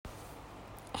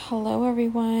Hello,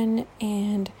 everyone,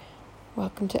 and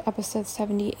welcome to episode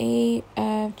 78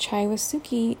 of Chai with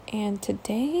Suki. And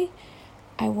today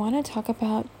I want to talk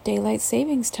about daylight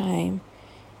savings time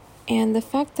and the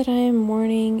fact that I am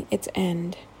mourning its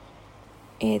end.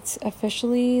 It's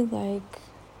officially like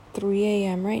 3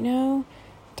 a.m. right now,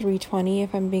 3:20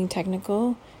 if I'm being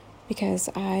technical, because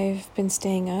I've been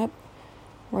staying up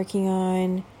working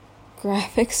on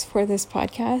graphics for this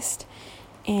podcast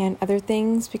and other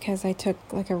things because I took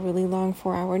like a really long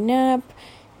 4-hour nap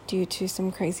due to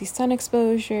some crazy sun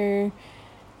exposure.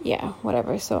 Yeah,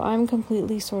 whatever. So I'm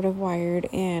completely sort of wired,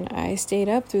 and I stayed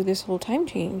up through this whole time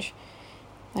change.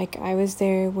 Like, I was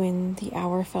there when the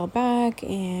hour fell back,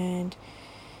 and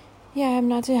yeah, I'm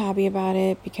not too happy about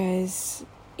it because,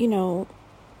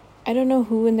 I don't know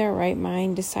who in their right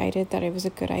mind decided that it was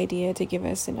a good idea to give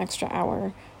us an extra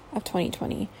hour of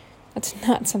 2020. That's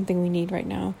not something we need right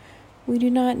now. We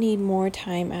do not need more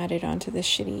time added onto this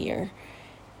shitty year.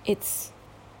 It's,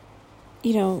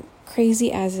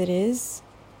 crazy as it is.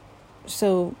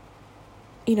 So,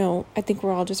 I think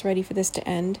we're all just ready for this to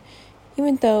end.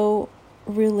 Even though,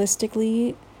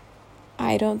 realistically,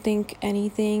 I don't think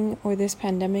anything or this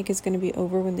pandemic is going to be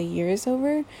over when the year is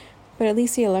over. But at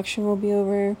least the election will be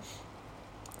over.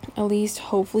 At least,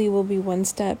 hopefully, we'll be one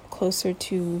step closer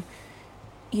to,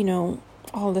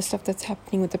 all the stuff that's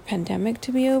happening with the pandemic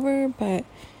to be over. But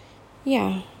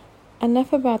yeah,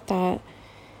 enough about that.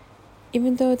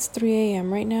 Even though it's 3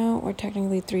 a.m. right now, or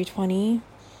technically 3:20,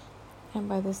 and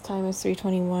by this time it's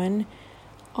 3:21,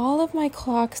 all of my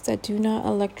clocks that do not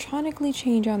electronically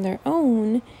change on their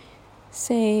own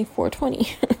say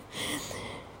 4:20.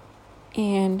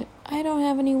 And I don't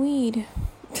have any weed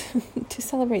to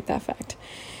celebrate that fact.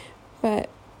 But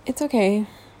it's okay.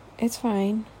 It's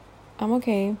fine. I'm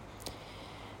okay.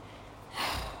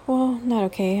 Well, not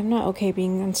okay. I'm not okay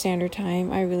being on standard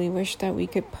time. I really wish that we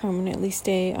could permanently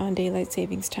stay on daylight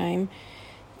savings time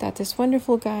that this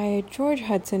wonderful guy, George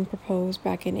Hudson, proposed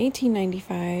back in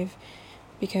 1895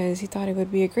 because he thought it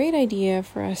would be a great idea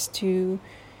for us to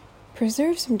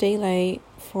preserve some daylight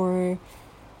for,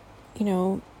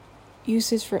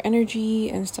 uses for energy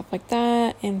and stuff like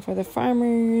that, and for the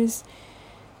farmers.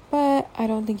 But I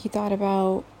don't think he thought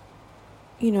about,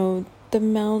 the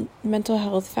mental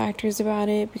health factors about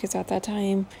it, because at that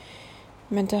time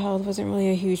mental health wasn't really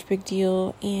a huge big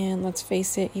deal. And let's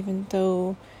face it, even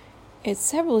though it's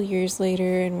several years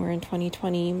later and we're in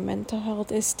 2020, mental health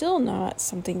is still not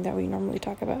something that we normally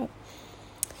talk about.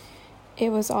 It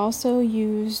was also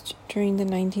used during the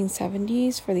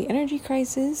 1970s for the energy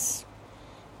crisis.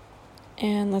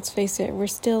 And let's face it, we're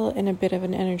still in a bit of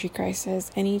an energy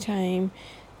crisis. Anytime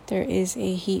there is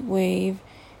a heat wave,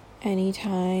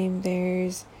 anytime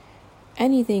there's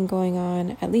anything going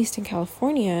on, at least in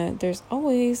California, there's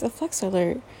always a flex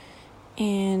alert.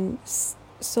 And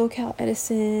SoCal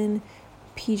Edison,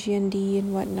 PG&D,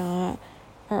 and whatnot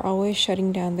are always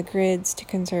shutting down the grids to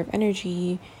conserve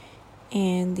energy.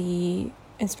 And the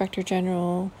Inspector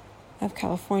General of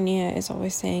California is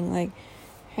always saying, like,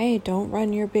 hey, don't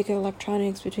run your big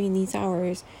electronics between these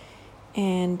hours.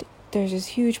 And there's this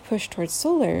huge push towards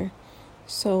solar.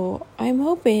 So I'm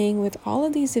hoping with all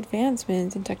of these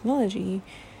advancements in technology,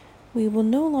 we will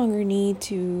no longer need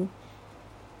to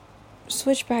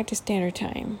switch back to standard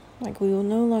time. Like, we will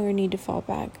no longer need to fall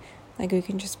back. Like, we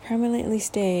can just permanently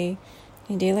stay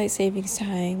in daylight savings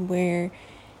time where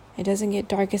it doesn't get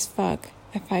dark as fuck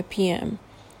at 5 p.m.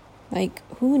 Like,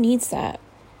 who needs that?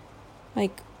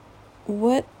 Like,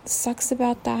 what sucks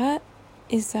about that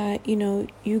is that,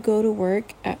 you go to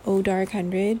work at dark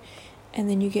 100 and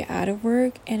then you get out of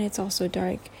work and it's also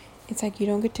dark. It's like you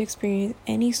don't get to experience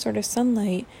any sort of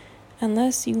sunlight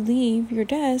unless you leave your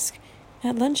desk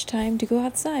at lunchtime to go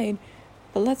outside.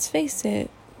 But let's face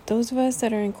it, those of us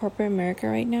that are in corporate America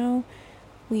right now,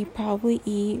 we probably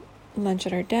eat lunch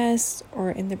at our desks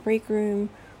or in the break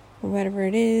room or whatever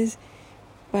it is.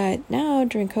 But now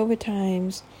during COVID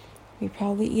times, we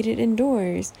probably eat it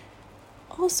indoors,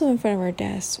 also in front of our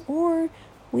desks, or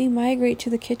we migrate to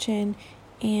the kitchen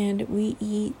and we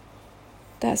eat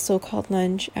that so-called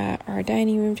lunch at our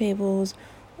dining room tables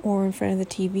or in front of the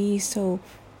TV, so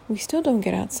we still don't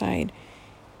get outside.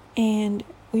 And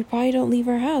we probably don't leave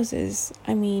our houses.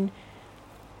 I mean,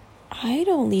 I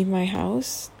don't leave my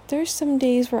house. There's some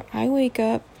days where I wake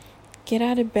up, get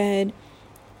out of bed,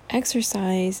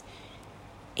 exercise,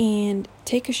 and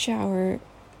take a shower,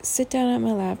 sit down at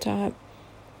my laptop,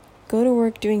 go to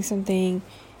work doing something,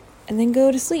 and then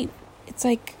go to sleep. It's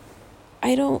like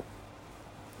I don't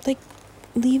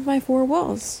leave my four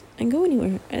walls and go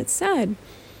anywhere. It's sad.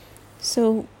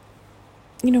 So,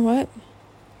 you know what?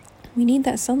 We need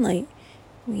that sunlight.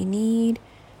 We need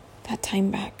that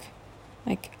time back.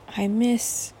 Like, I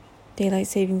miss daylight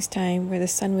savings time where the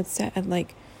sun would set at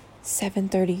like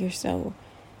 7:30 or so.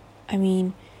 I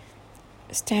mean,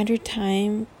 standard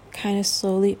time kind of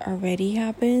slowly already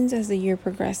happens as the year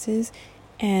progresses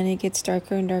and it gets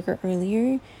darker and darker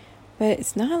earlier, but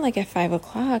it's not like at 5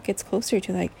 o'clock. It's closer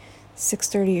to like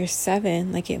 6:30 or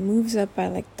 7. Like, it moves up by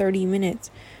like 30 minutes,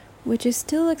 which is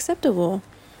still acceptable.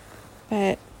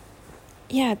 But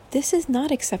yeah, this is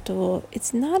not acceptable.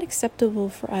 It's not acceptable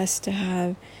for us to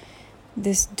have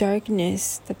this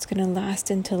darkness that's going to last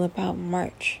until about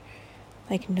March.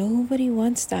 Like, nobody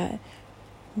wants that.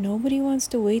 Nobody wants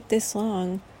to wait this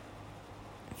long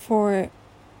for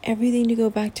everything to go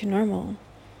back to normal.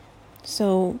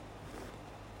 So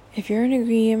if you're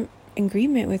in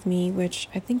agreement with me, which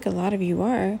I think a lot of you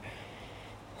are,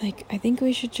 like, I think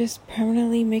we should just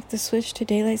permanently make the switch to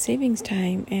daylight savings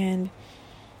time. And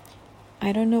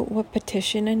I don't know what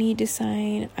petition I need to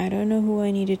sign. I don't know who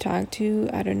I need to talk to.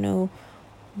 I don't know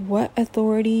what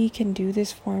authority can do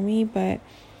this for me, but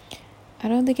I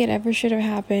don't think it ever should have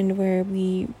happened where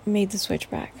we made the switch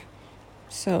back.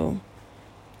 So,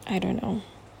 I don't know.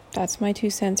 That's my 2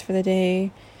 cents for the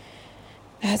day.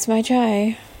 That's my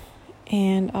chai.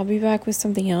 And I'll be back with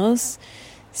something else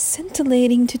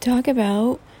scintillating to talk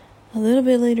about a little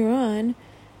bit later on,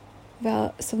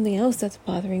 about something else that's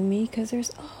bothering me, because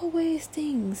there's always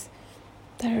things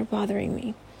that are bothering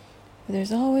me. But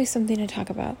there's always something to talk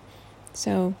about.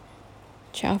 So,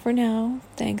 ciao for now.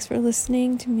 Thanks for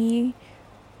listening to me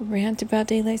rant about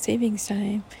daylight savings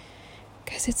time,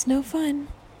 because it's no fun.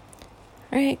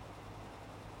 All right.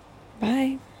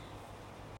 Bye.